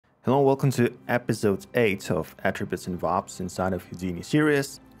Hello, welcome to episode 8 of Attributes and VOPs inside of Houdini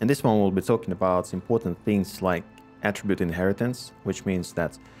series. In this one, we'll be talking about important things like attribute inheritance, which means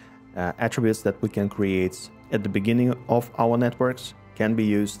that attributes that we can create at the beginning of our networks can be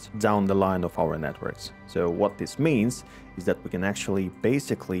used down the line of our networks. So what this means is that we can actually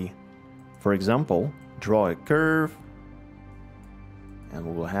basically, for example, draw a curve, and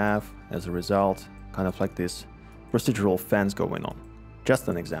we will have, as a result, kind of like this procedural fence going on. Just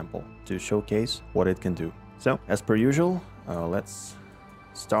an example to showcase what it can do. So, as per usual, let's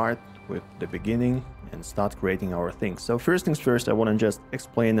start with the beginning and start creating our things. So first things first, I want to just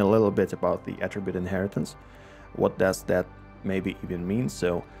explain a little bit about the attribute inheritance. What does that maybe even mean?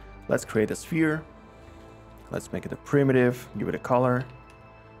 So let's create a sphere. Let's make it a primitive, give it a color.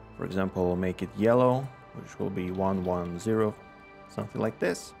 For example, make it yellow, which will be 110, something like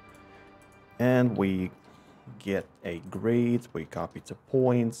this. And we get a grade, we copy the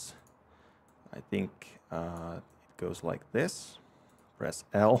points. I think it goes like this. Press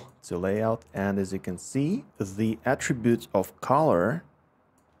L to layout, and as you can see, the attribute of color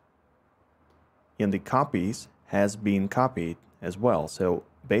in the copies has been copied as well. So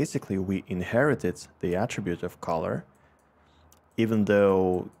basically we inherited the attribute of color, even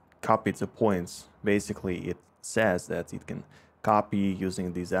though copy the points, basically it says that it can copy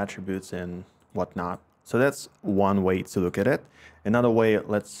using these attributes and whatnot. So that's one way to look at it. Another way,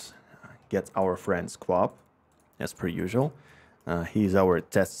 let's get our friend Squab, as per usual. He's our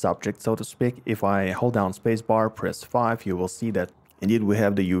test subject, so to speak. If I hold down spacebar, press 5, you will see that indeed we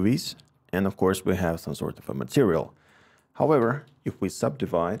have the UVs, and of course we have some sort of a material. However, if we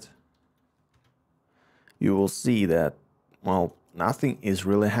subdivide, you will see that, well, nothing is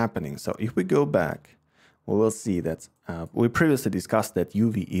really happening. So if we go back, we will see that we previously discussed that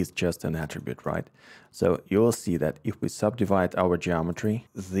UV is just an attribute, right? So you will see that if we subdivide our geometry,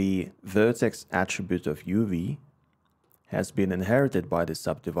 the vertex attribute of UV has been inherited by the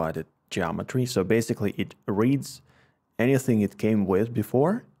subdivided geometry. So basically it reads anything it came with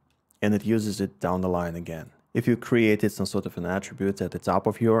before and it uses it down the line again. If you created some sort of an attribute at the top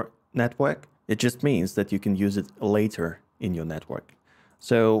of your network, it just means that you can use it later in your network.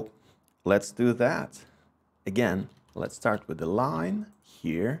 So let's do that. Again, let's start with the line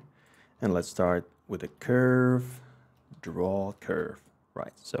here, and let's start with a curve, draw curve,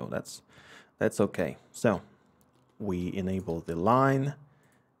 right? So that's okay. So we enable the line,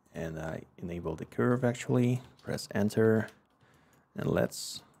 and I enable the curve actually, press enter, and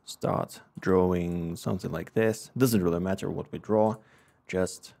let's start drawing something like this. Doesn't really matter what we draw,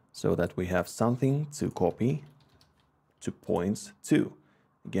 just so that we have something to copy to points to.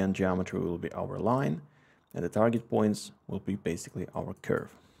 Again, geometry will be our line, and the target points will be basically our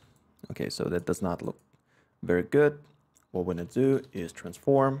curve. Okay, so that does not look very good. What we're going to do is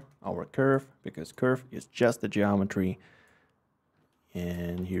transform our curve, because curve is just the geometry.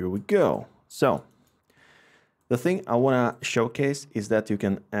 And here we go. So the thing I want to showcase is that you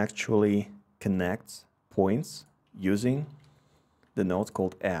can actually connect points using the node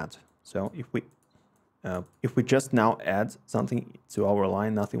called add. So if we just now add something to our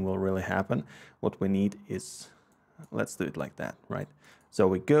line, nothing will really happen. What we need is, let's do it like that, right? So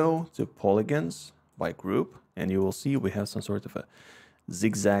we go to polygons by group, and you will see we have some sort of a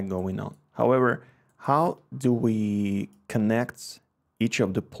zigzag going on. However, how do we connect each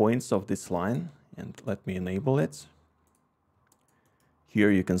of the points of this line? And let me enable it. Here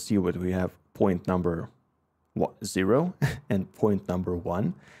you can see what we have: point number 0 and point number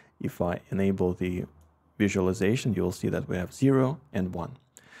 1. If I enable the visualization, you'll see that we have 0 and 1.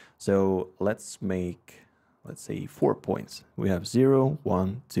 So let's make, let's say, 4 points. We have 0,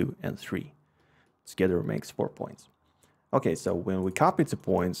 1, 2, and 3. Together makes 4 points. Okay, so when we copy the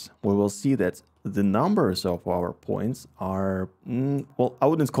points, we will see that the numbers of our points are, well, I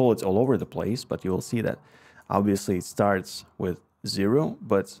wouldn't call it all over the place, but you will see that obviously it starts with 0,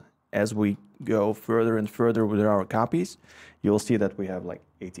 but as we go further and further with our copies, you'll see that we have like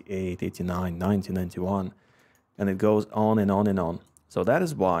 88, 89, 90, 91, and it goes on and on and on. So that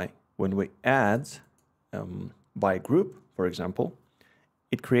is why when we add by group, for example,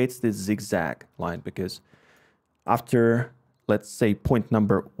 it creates this zigzag line, because after, let's say, point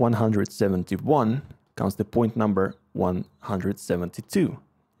number 171 comes the point number 172.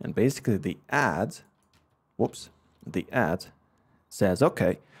 And basically the add says,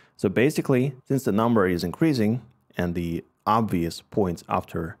 okay, so basically, since the number is increasing and the obvious points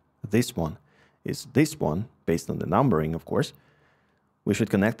after this one is this one, based on the numbering, of course, we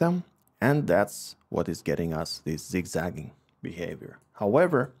should connect them, and that's what is getting us this zigzagging behavior.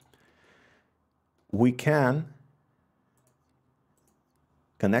 However, we can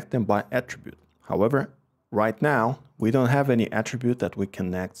connect them by attribute. However, right now, we don't have any attribute that we can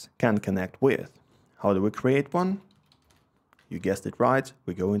connect with. How do we create one? You guessed it right.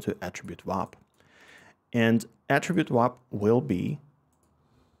 We go into attribute VOP. And attribute VOP will be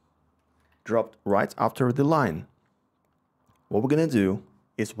dropped right after the line. What we're going to do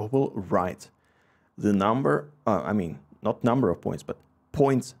is we will write the number, not number of points, but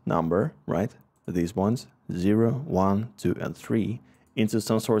points number, right? These ones, 0, 1, 2, and 3, into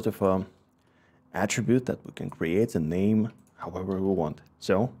some sort of attribute that we can create and name however we want.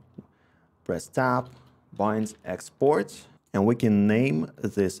 So press tab, binds, export, and we can name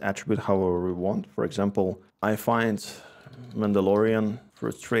this attribute however we want. For example, I find Mandalorian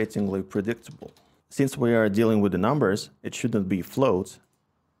frustratingly predictable. Since we are dealing with the numbers, it shouldn't be float,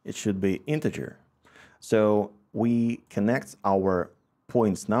 it should be integer. So we connect our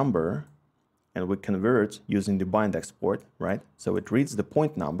points number and we convert using the bind export, right? So it reads the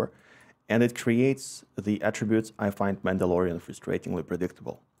point number and it creates the attributes I find Mandalorian frustratingly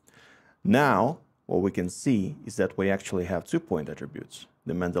predictable. Now, what we can see is that we actually have 2 point attributes,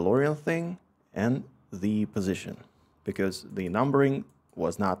 the Mandalorian thing and the position, because the numbering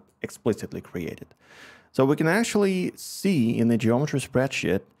was not explicitly created. So we can actually see in the geometry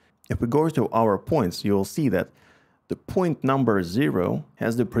spreadsheet, if we go to our points, you'll see that the point number 0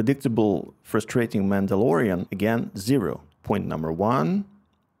 has the predictable frustrating Mandalorian, again, 0. Point number 1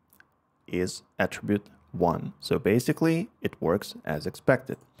 is attribute 1. So basically, it works as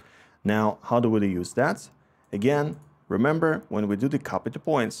expected. Now, how do we use that? Again, remember, when we do the copy to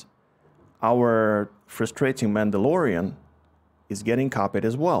points, our frustrating Mandalorian is getting copied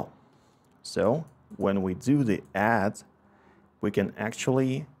as well. So when we do the add, we can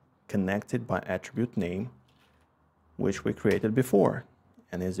actually connect it by attribute name, which we created before.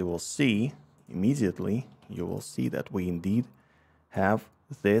 And as you will see, immediately, you will see that we indeed have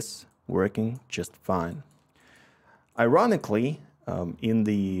this working just fine. Ironically, in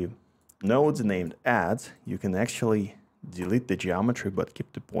the nodes named add, you can actually delete the geometry but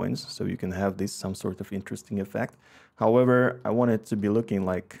keep the points, so you can have this some sort of interesting effect. However, I want it to be looking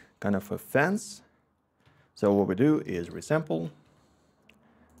like kind of a fence. So what we do is resample,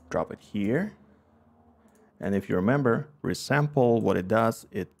 drop it here. And if you remember, resample, what it does,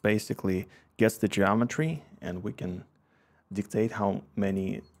 it basically gets the geometry and we can dictate how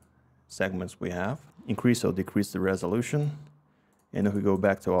many segments we have, increase or decrease the resolution. And if we go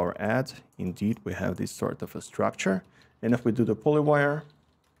back to our add, indeed, we have this sort of a structure. And if we do the polywire,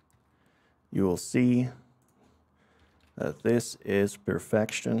 you will see that this is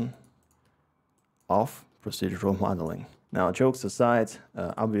perfection of procedural modeling. Now, jokes aside,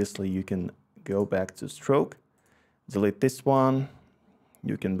 obviously you can go back to stroke, delete this one.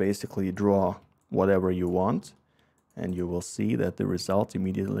 You can basically draw whatever you want, and you will see that the result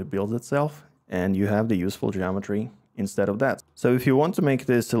immediately builds itself, and you have the useful geometry instead of that. So if you want to make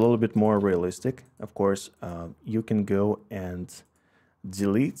this a little bit more realistic, of course, you can go and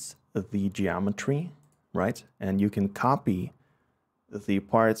delete the geometry, right? And you can copy the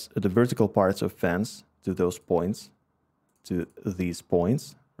parts, the vertical parts of fence to those points, to these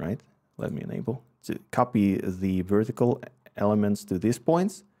points, right? Let me enable to copy the vertical elements to these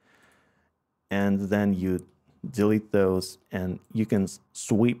points, and then you delete those and you can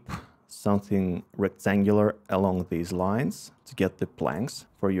sweep something rectangular along these lines to get the planks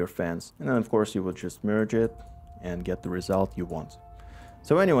for your fence. And then of course you would just merge it and get the result you want.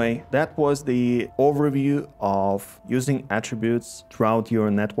 So anyway, that was the overview of using attributes throughout your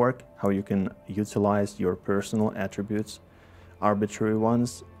network, how you can utilize your personal attributes, arbitrary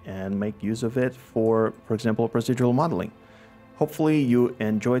ones, and make use of it for example, procedural modeling. Hopefully you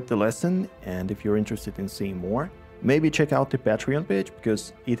enjoyed the lesson, and if you're interested in seeing more, maybe check out the Patreon page,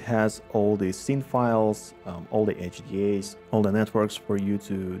 because it has all the scene files, all the HDAs, all the networks for you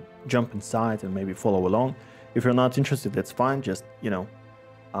to jump inside and maybe follow along. If you're not interested, that's fine. Just,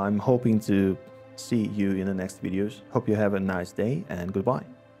 I'm hoping to see you in the next videos. Hope you have a nice day, and goodbye.